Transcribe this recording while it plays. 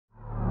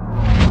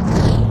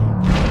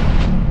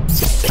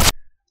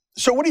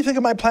So what do you think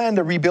of my plan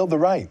to rebuild the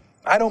right?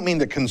 I don't mean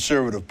the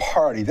Conservative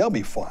Party, they'll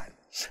be fine.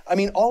 I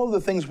mean all of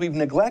the things we've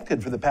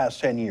neglected for the past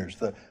 10 years,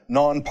 the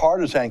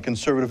nonpartisan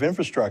conservative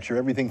infrastructure,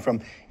 everything from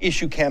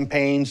issue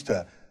campaigns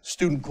to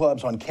student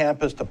clubs on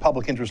campus to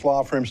public interest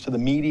law firms to the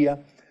media.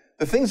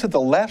 The things that the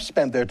left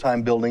spent their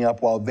time building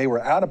up while they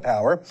were out of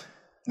power,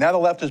 now the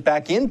left is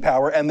back in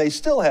power and they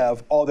still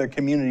have all their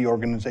community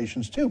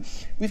organizations too.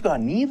 We've got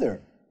neither.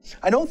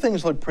 I know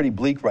things look pretty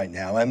bleak right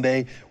now and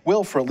they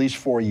will for at least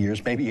 4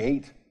 years, maybe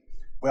 8.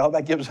 Well,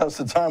 that gives us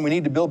the time we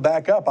need to build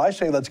back up. I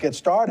say let's get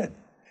started.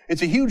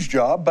 It's a huge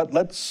job, but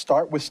let's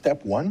start with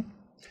step 1.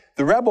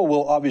 The Rebel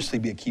will obviously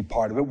be a key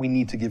part of it. We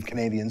need to give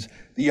Canadians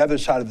the other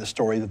side of the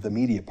story that the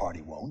media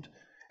party won't.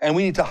 And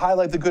we need to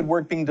highlight the good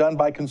work being done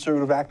by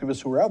conservative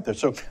activists who are out there.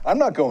 So I'm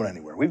not going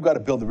anywhere. We've got to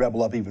build the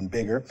Rebel up even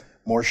bigger.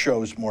 More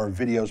shows, more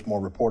videos,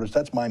 more reporters.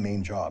 That's my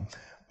main job.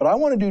 But I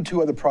want to do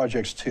 2 other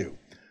projects too.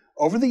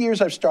 Over the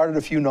years, I've started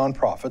a few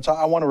nonprofits.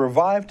 I want to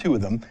revive 2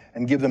 of them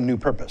and give them new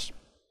purpose.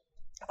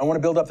 I want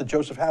to build up the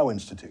Joseph Howe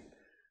Institute,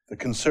 the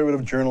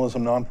conservative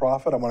journalism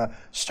nonprofit. I want to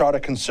start a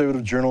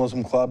conservative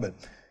journalism club at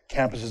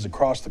campuses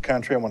across the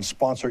country. I want to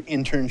sponsor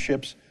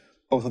internships,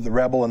 both at the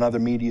Rebel and other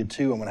media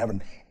too. I want to have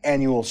an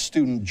annual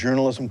student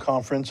journalism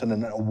conference and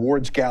an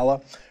awards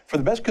gala for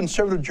the best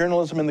conservative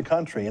journalism in the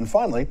country. And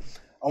finally,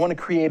 I want to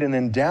create an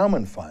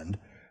endowment fund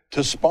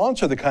to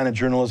sponsor the kind of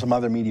journalism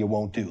other media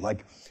won't do,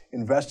 like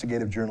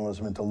investigative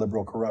journalism into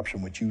liberal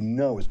corruption, which you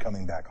know is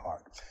coming back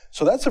hard.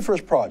 So that's the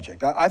first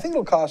project. I think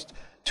it'll cost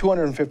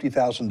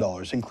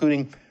 $250,000,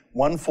 including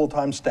 1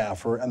 full-time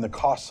staffer and the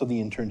costs of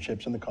the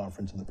internships and the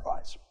conference and the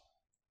prize.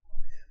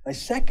 My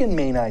second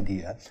main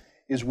idea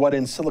is what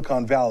in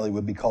Silicon Valley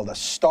would be called a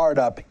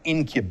startup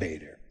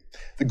incubator.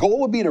 The goal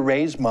would be to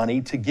raise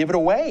money to give it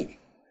away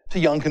to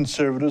young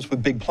conservatives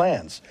with big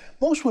plans.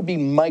 Most would be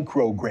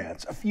micro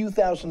grants, a few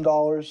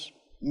 $1,000s,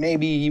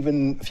 maybe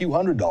even a few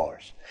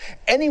 $100s.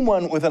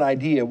 Anyone with an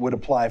idea would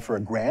apply for a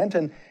grant,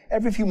 and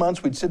every few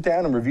months we'd sit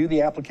down and review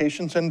the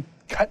applications and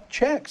cut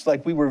checks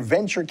like we were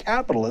venture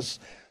capitalists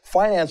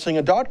financing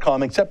a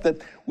 .com, except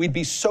that we'd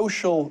be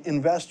social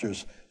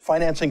investors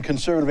financing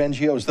conservative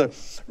NGOs. The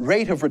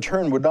rate of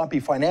return would not be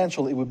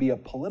financial, it would be a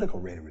political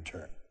rate of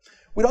return.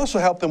 We'd also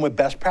help them with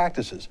best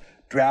practices,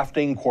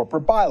 drafting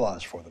corporate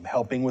bylaws for them,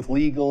 helping with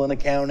legal and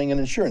accounting and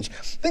insurance.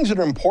 Things that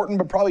are important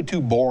but probably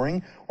too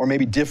boring or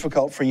maybe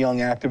difficult for young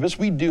activists.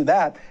 We'd do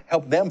that,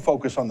 help them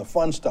focus on the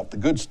fun stuff, the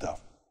good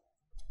stuff.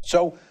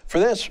 So for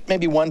this,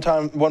 maybe one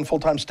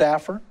full-time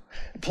staffer,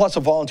 plus a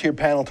volunteer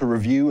panel to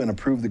review and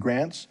approve the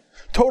grants.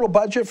 Total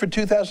budget for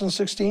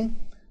 2016,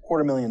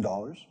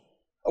 $250,000,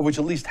 of which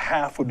at least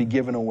half would be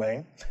given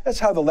away. That's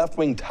how the Left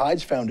Wing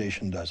Tides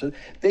Foundation does it.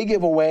 They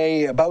give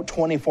away about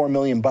 $24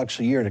 million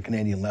a year to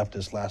Canadian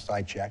leftists, last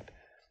I checked.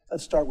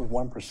 Let's start with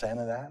 1%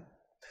 of that.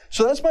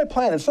 So that's my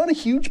plan. It's not a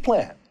huge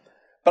plan,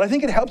 but I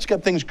think it helps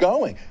get things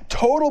going.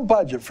 Total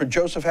budget for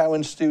Joseph Howe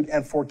Institute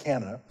and for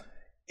Canada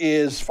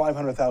is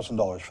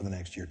 $500,000 for the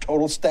next year.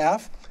 Total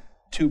staff,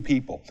 2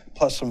 people,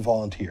 plus some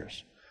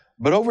volunteers.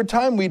 But over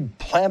time, we'd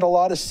plant a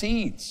lot of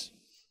seeds.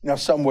 Now,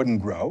 some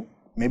wouldn't grow,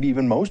 maybe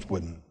even most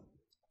wouldn't.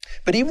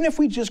 But even if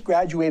we just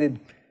graduated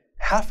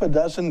half a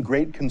dozen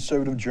great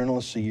conservative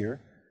journalists a year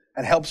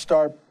and helped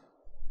start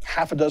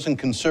half a dozen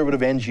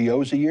conservative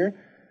NGOs a year,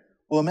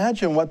 well,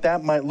 imagine what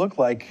that might look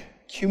like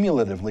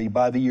cumulatively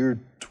by the year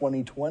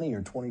 2020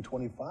 or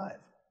 2025.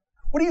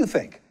 What do you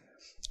think?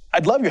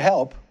 I'd love your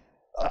help.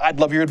 I'd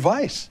love your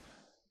advice.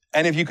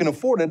 And if you can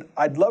afford it,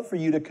 I'd love for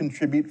you to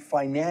contribute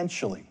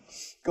financially.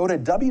 Go to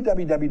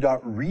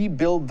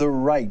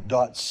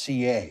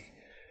www.rebuildtheright.ca.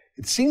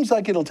 It seems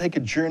like it'll take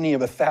a journey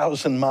of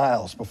 1,000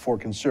 miles before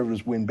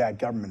conservatives win back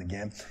government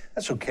again.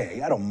 That's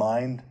okay, I don't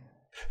mind.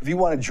 If you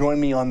want to join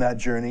me on that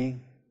journey,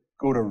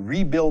 go to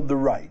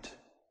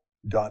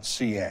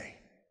rebuildtheright.ca.